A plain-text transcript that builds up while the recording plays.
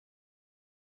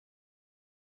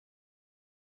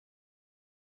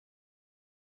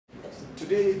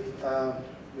Today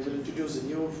we will introduce a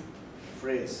new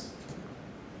phrase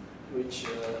which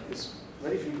is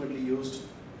very frequently used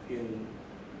in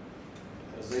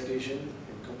recitation,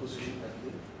 in composition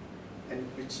actually, and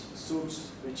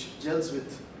which gels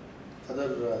with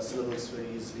other syllables very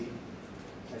easily,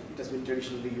 and it has been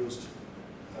traditionally used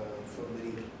for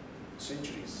many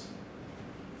centuries.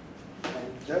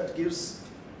 And that gives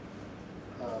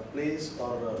place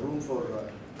or room for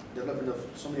development of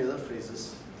so many other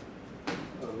phrases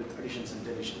with additions and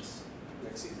deletions.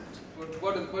 Let's see that.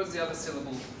 What is the other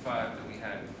syllable 5 that we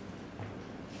had?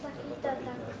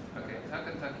 Takita. Okay,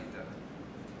 taka takita.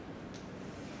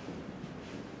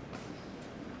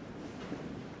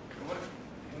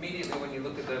 Immediately when you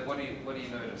look at that, what do you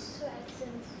notice? 2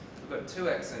 accents. We've got 2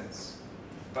 accents,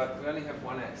 but we only have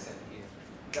 1 accent here.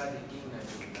 Dadigina,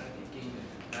 dadigina,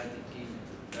 dadigina,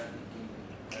 dadigina,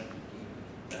 dadigina,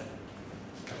 dadigina.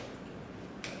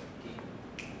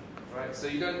 Right, so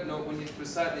you don't know, when you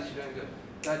recite this, you don't go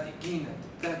dadigina,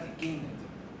 dadigina,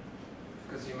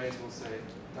 because you may as well say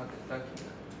takita.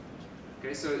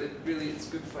 Okay, so it's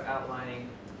good for outlining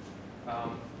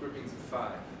groupings of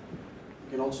 5.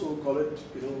 You can also call it,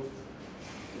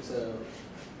 it's a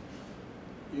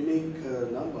unique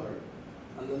number,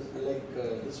 unlike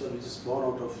this one which is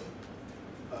born out of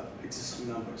existing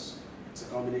numbers. It's a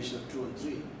combination of 2 and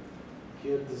 3.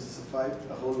 Here this is a 5,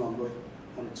 a whole number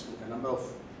on its own, a number of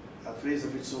a phrase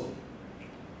of its own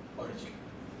origin.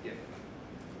 Yeah.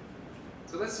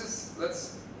 So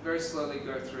let's very slowly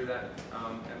go through that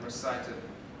and recite it.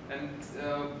 And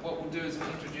what we'll do is we'll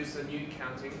introduce a new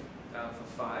counting for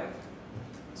 5.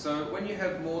 So when you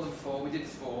have more than 4, we did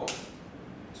 4,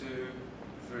 2,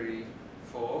 3,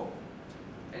 4.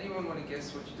 Anyone want to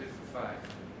guess what you did for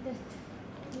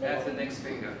 5? Add the next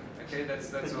finger. Okay,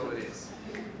 that's all it is.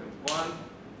 1,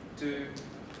 2,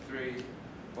 3,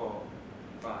 4,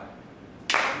 5.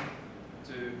 1,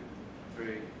 2,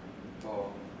 3,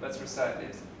 4. Let's recite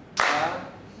this. A,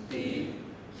 di,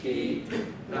 ki,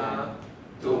 na,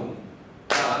 dum.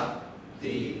 A,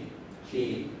 di,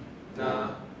 ki,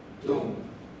 na, dum.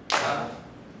 A,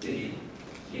 di,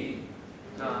 ki,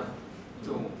 na,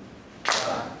 dum.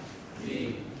 A,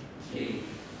 di, ki,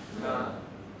 na,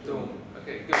 dum.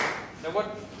 Okay, good. Now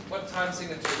what time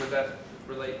signature would that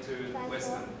relate to 5/4.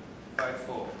 Western?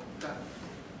 5/4.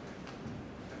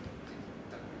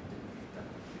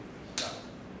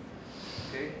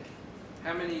 Okay.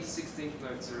 How many 16th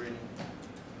notes are in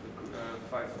the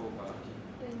 5/4 bar?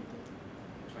 20.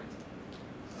 20.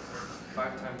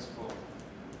 5 times 4. 1,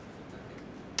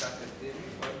 2,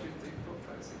 3, 4,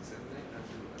 5, 6, 7, 8, 9,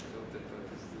 10, 11, 12, 13, 14,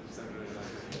 15, 16, 17,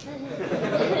 18,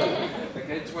 19.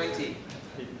 Okay, 20.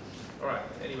 Alright,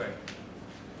 anyway.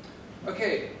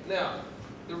 Okay, now,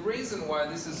 the reason why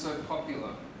this is so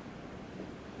popular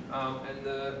and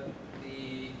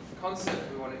the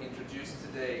concept we want to introduce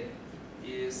today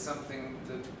is something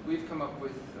that we've come up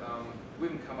with, we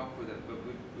haven't come up with it, but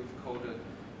we've called it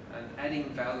an adding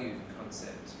value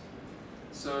concept.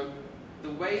 So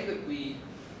the way that we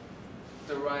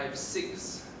derive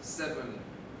 6, 7,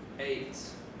 8,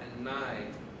 and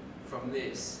 9 from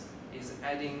this is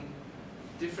adding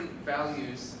different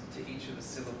values to each of the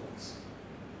syllables.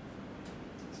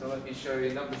 So let me show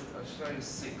you numbers. I'll show you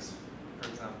 6, for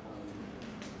example.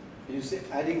 When you say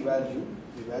adding value,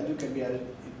 the value can be added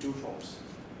in 2 forms.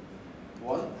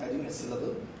 One, adding a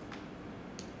syllable.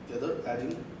 The other,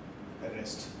 adding a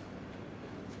rest.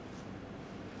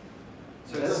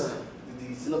 So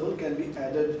the syllable can be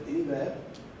added anywhere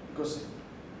because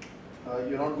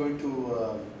you're not going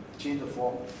to change the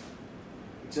form.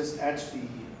 It just adds the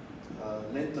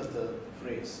length of the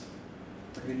phrase.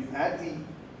 But when you add the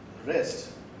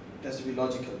rest, it has to be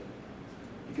logical.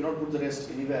 You cannot put the rest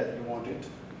anywhere you want it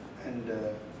and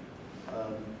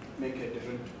make a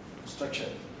different structure,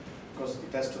 because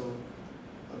it has to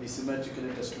be symmetrical,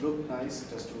 it has to look nice,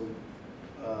 it has to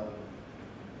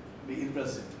be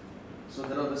impressive. So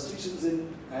there are restrictions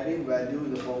in adding value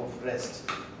in the form of rest,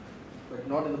 but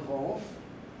not in the form of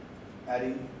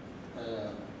adding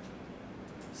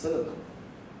syllable.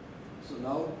 So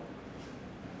now,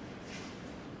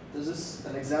 this is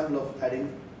an example of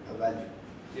adding a value.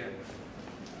 Yeah.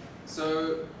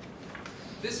 So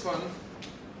this one,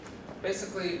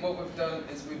 basically what we've done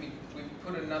is we've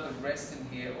put another rest in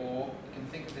here, or you can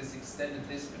think of this, extended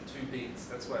this for 2 beats.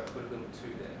 That's why I put a little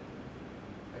 2 there.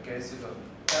 Okay, so we've got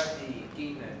da-di,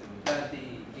 gina,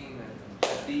 da-di, gina,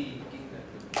 da-di, gina,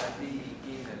 da-di,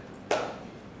 gina, da.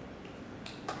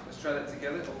 Let's try that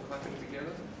together, all clapping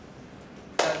together.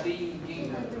 Da-di,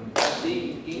 gina,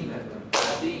 da-di, gina,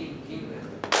 da-di, gina,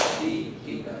 da-di,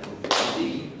 gina,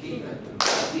 da-di, gina,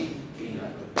 da-di, gina,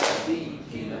 da-di,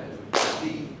 gina,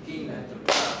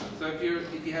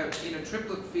 if you have in a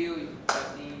triplet feel, you da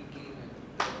dee gina,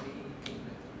 da dee gina,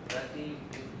 da dee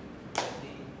gina, da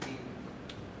dee gina.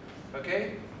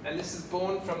 Okay, and this is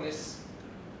born from this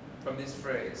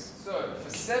phrase. So for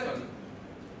 7,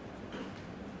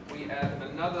 we add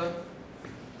another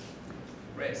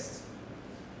rest.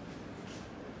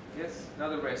 Yes,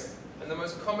 another rest. And the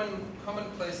most common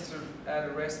place to add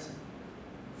a rest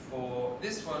for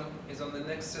this one is on the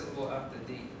next syllable after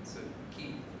D. So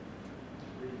ki.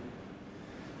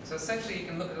 So essentially you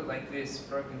can look at it like this,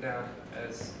 broken down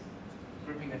as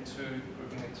grouping of 2,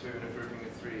 grouping of 2, and a grouping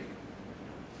of 3.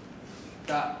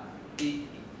 Da, di,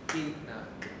 ki, na.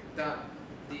 Da,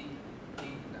 di,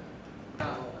 ki, na.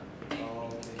 Da, di,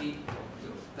 ki,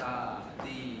 da,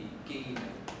 di, ki, na.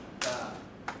 Da.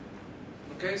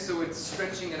 Okay, so it's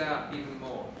stretching it out even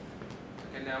more.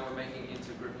 Okay, now we're making it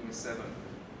into grouping of 7.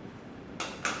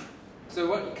 So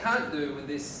what you can't do with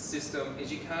this system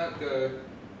is you can't go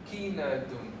ki, na,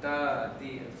 dum, da,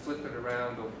 di, and flip it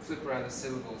around or flip around the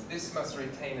syllables. This must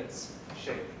retain its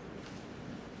shape.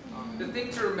 The thing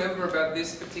to remember about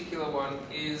this particular one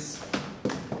is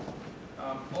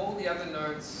all the other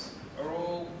notes are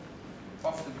all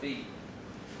off the beat.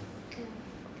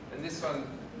 And this one,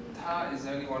 ta, is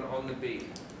the only one on the beat.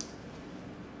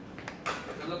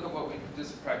 If you look at what we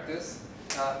just practiced,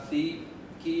 ta, di,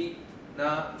 ki,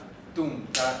 na, dum,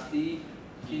 ta, di,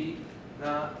 ki,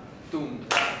 na, dum,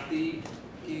 ta, di,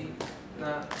 ki,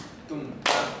 na, dum,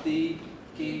 ta, di,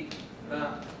 ki,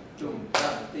 na, dum,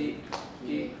 ta, di,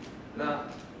 ki, na,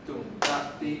 dum, ta,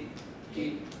 di,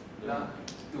 ki, na,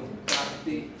 dum, ta,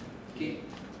 di, ki,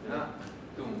 na,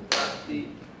 dum, ta, di,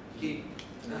 ki,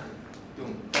 na,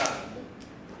 dum, ta.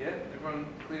 Yeah, everyone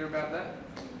clear about that?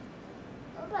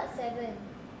 What about 7?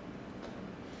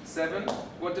 7?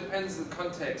 What depends on the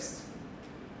context?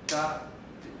 Da,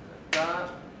 da,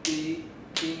 di,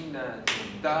 ki, na,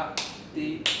 dum, da,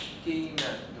 di, ki,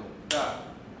 na, dum, da.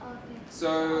 Okay.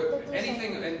 So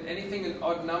anything in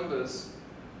odd numbers,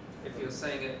 if you're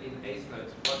saying it in 8th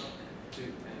notes, 1, 2,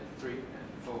 and 3, and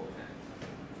 4,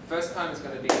 and first time is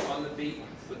going to be on the beat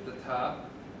with the ta.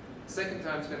 Second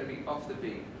time is going to be off the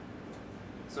beat.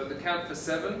 So the count for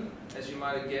 7, as you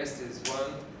might have guessed, is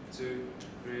 1, 2,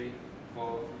 3,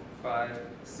 4, 5,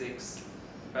 6,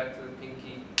 back to the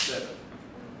pinky, 7.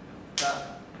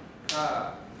 Ta,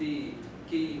 ta, di,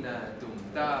 ki, na, dum,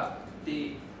 da,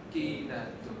 di, ki, na,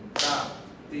 dum, da,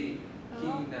 di,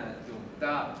 ki, na, dum,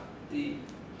 da, di,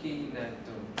 ki, na,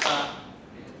 dum, da,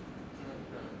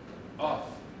 off,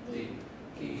 di,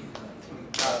 ki, na, dum,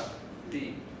 da,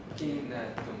 di, ki, na,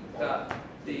 dum, da,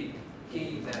 di,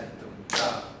 ki, na, dum,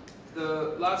 da.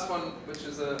 The last one, which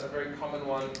is a very common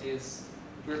one, is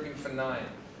grouping for 9.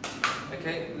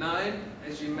 Okay, 9,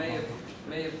 as you may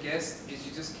have guessed, is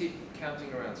you just keep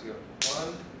counting around. So you go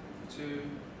 1, 2,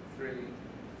 3,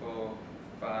 4,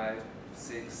 5,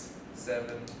 6,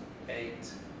 7,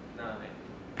 8, 9.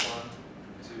 1,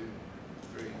 2,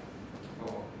 3,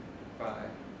 4, 5,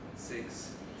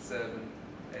 6, 7,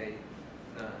 8,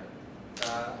 9.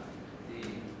 Da, di,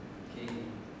 ki,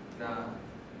 na,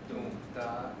 dum,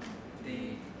 da,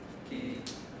 di, ki,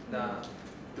 na,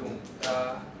 dum,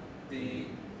 da, di,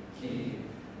 ki,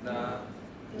 na,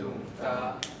 dum,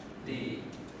 da, di,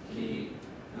 ki,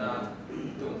 na,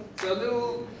 dum. So a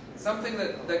little something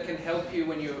that can help you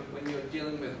when you're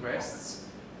dealing with rests.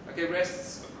 Okay,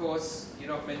 rests, of course, you're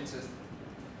not meant to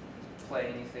play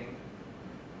anything.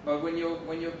 But when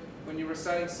you're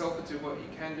reciting Solkattu, what you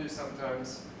can do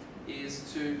sometimes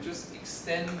is to just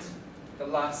extend the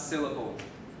last syllable.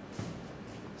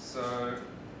 So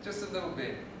just a little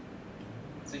bit.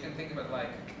 So you can think of it like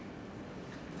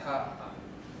ta,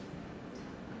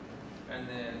 and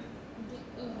then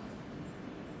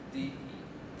di,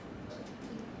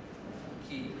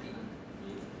 ki,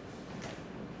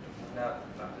 na,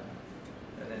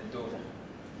 and then do.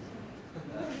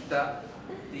 Da,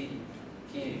 di,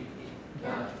 ki,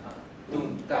 na,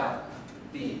 dum, da,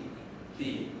 di,